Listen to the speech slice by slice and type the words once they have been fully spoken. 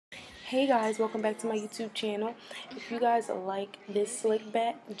Hey guys, welcome back to my YouTube channel. If you guys like this slick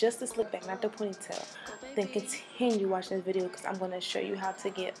back, just the slick back, not the ponytail, then continue watching this video because I'm going to show you how to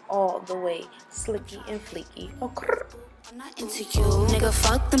get all the way slicky and fleeky. Okay. I'm not into you, nigga,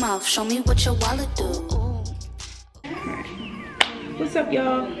 fuck the mouth, show me what your wallet do. What's up,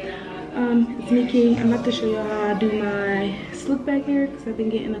 y'all? It's me, King. I'm about to show y'all how I do my slick back hair because I've been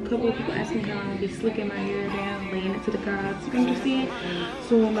getting a couple of people asking how I be slicking my hair down, laying it to the sides. You can understand?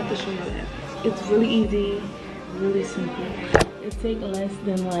 So I'm about to show y'all that. It's really easy, really simple. It takes less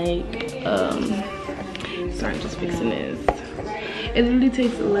than like, sorry, I'm just fixing this. It literally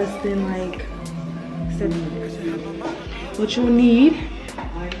takes less than like 7 minutes. What you'll need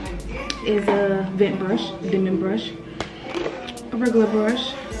is a vent brush, dimming brush, a regular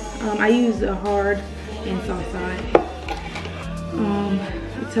brush. I use a hard and soft side.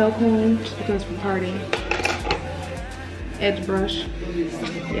 A tail comb, just because for parting. Edge brush,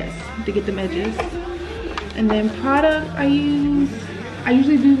 yes, to get them edges. And then product I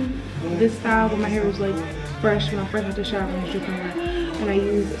usually do this style when my hair is like fresh, when I'm fresh out the shower and stripping hair. And I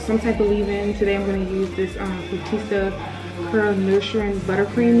use some type of leave-in. Today I'm going to use this Fructis Curl Nurturing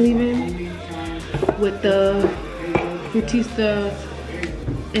Buttercream leave-in with the Fructis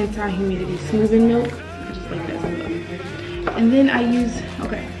Anti-Humidity Smoothing Milk. I just like that stuff. And then I use,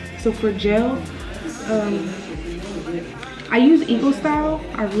 okay, so for gel, I use EcoStyle,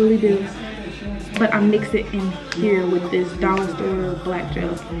 I really do, but I mix it in here with this dollar store black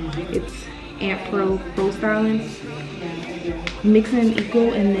gel. It's Ampro Pro Styling. Mixing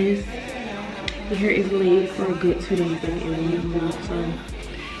Eco and this, the hair is laid for a good 2 days, like it won't move. So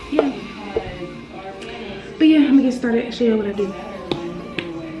yeah, but yeah, I'm gonna get started, show you what I do.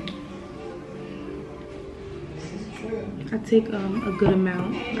 I take a good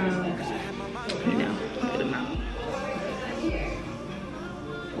amount, a good amount.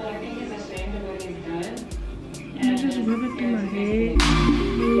 And I just rub it through my head.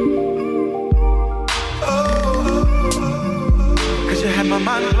 Cause you had my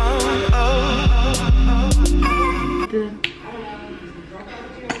mind blown. The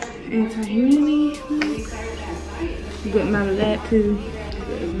anti-humidity, good amount of that too.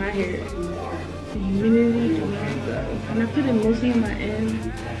 Because my hair, the humidity do not go. And I put it mostly on my end,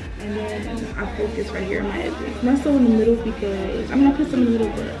 and then I focus right here on my edges. Not so in the middle because I'm gonna put some in the middle,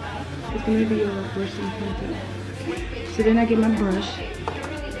 but it's gonna be a brush and ponytail. So then I get my brush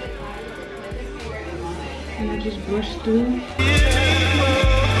and I just brush through.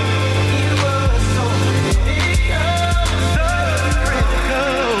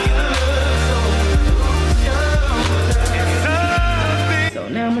 So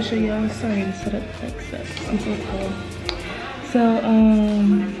now I'm gonna show y'all. Sorry to set up like that. I'm so cold. So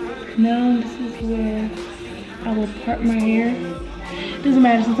now this is where I will part my hair. Doesn't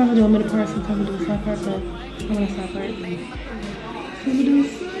matter, sometimes I do a middle part, sometimes I do a side part, but I'm gonna side part. So I'm gonna do a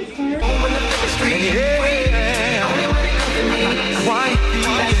side part.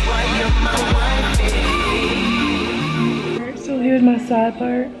 Alright, so here's my side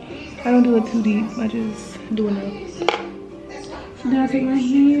part. I don't do it too deep, I just do enough. So now I take my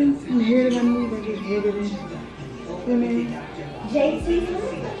hands and the hair that I move, I just rub it in.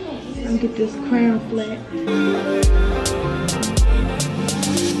 And get this crown flat.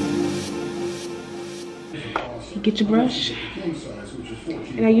 Get your brush,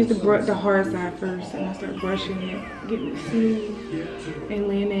 and I use the hard side first, and I start brushing it, getting it smooth, and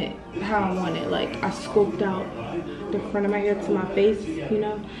laying it how I want it. Like I scoped out the front of my hair to my face, you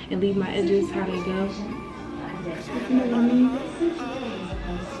know, and leave my edges how they go. You know what I mean?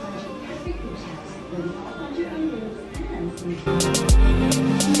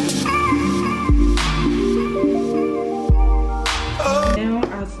 Now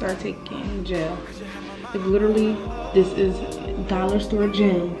I start taking gel. Like literally, this is dollar store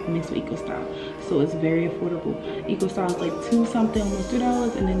gel mixed with EcoStyle, so it's very affordable. EcoStyle is like $2 something, almost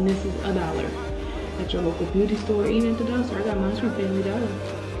 $3, and then this is $1 at your local beauty store, even at the dollar store. I got mine from Family Dollar.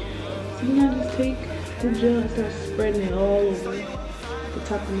 So then I just take the gel and start spreading it all over the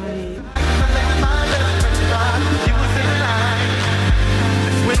top of my head.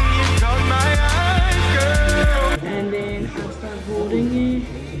 And then I start holding it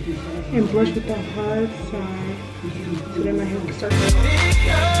and brush with the hard side so that my hair can start going.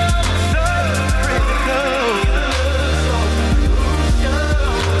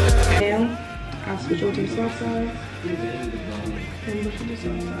 Now I'll switch over to the soft side and brush with the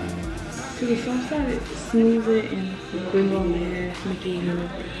soft side. To the soft side, it smooths it and bring it on there, make it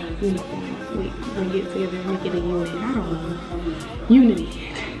uniform. Wait, bring it together, make it a unit. I don't know. Unity.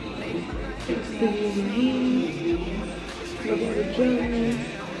 Still use my hand, rub all the gel.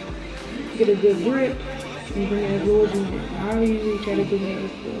 get a good grip and bring it as low as you want. I usually try to bring it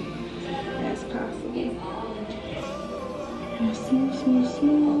as low as possible. And smooth, smooth,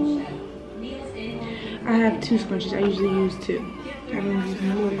 smooth. I have 2 scrunchies. I usually use 2. I don't use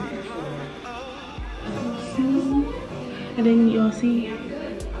more. Smooth. And then y'all see,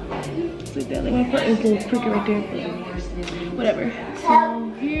 like that, like my part is a little crooked right there, but whatever. So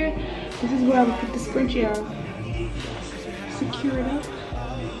here, this is where I would put the scrunchie out. Secure it up.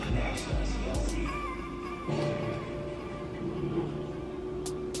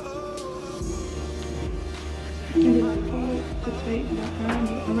 And then I pull it to tight behind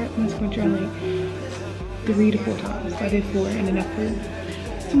it. I wrap my scrunchie on like 3 to 4 times. So I did 4, and then I put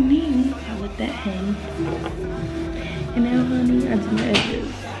some nails. I let that hang. And now, honey, I do my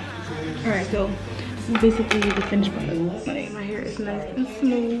edges. Alright, so this is basically the finished product. Like, my hair is nice and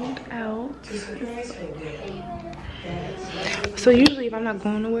smooth out. So usually if I'm not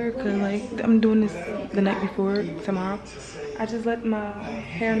going nowhere, cause like I'm doing this the night before tomorrow, I just let my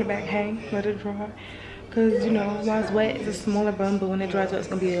hair in the back hang, let it dry. Cause you know, while it's wet, it's a smaller bun, but when it dries out, it's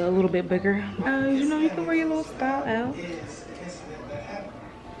gonna be a little bit bigger. You know, you can wear your little style out.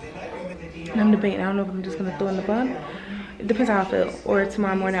 And I'm debating, I don't know if I'm just gonna throw in the bun. It depends how I feel. Or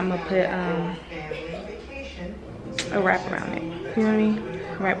tomorrow morning I'm gonna put a wrap around it. You know what I mean?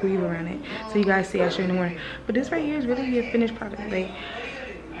 Wrap weave around it. So you guys see, I'll show you in the morning. But this right here is really your finished product. Like,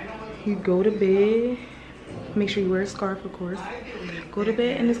 you go to bed, make sure you wear a scarf, of course. Go to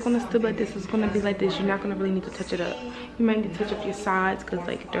bed and it's gonna still like this. It's gonna be like this. You're not gonna really need to touch it up. You might need to touch up your sides because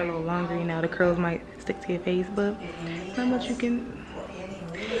like they're a little longer, you know, the curls might stick to your face, but not much you can.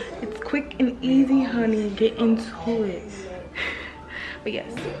 It's quick and easy, honey. Get into it. But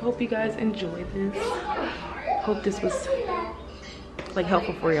yes, hope you guys enjoyed this. Hope this was like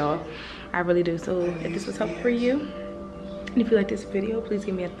helpful for y'all. I really do. So if this was helpful for you, and if you like this video, please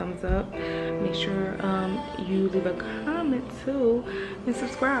give me a thumbs up. Make sure you leave a comment too, and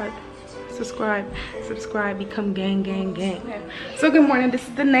subscribe. Subscribe, become gang. So good morning, this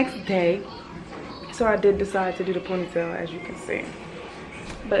is the next day. So I did decide to do the ponytail, as you can see.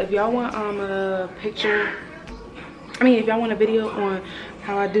 But if y'all want a picture, if y'all want a video on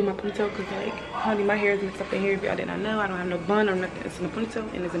how I do my ponytail, because like, honey, my hair is mixed up in here. If y'all did not know, I don't have no bun or nothing. It's in a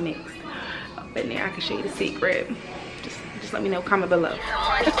ponytail and it's a mix. Up in there, I can show you the secret. Just let me know, comment below.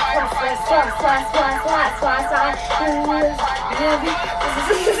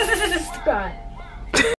 God.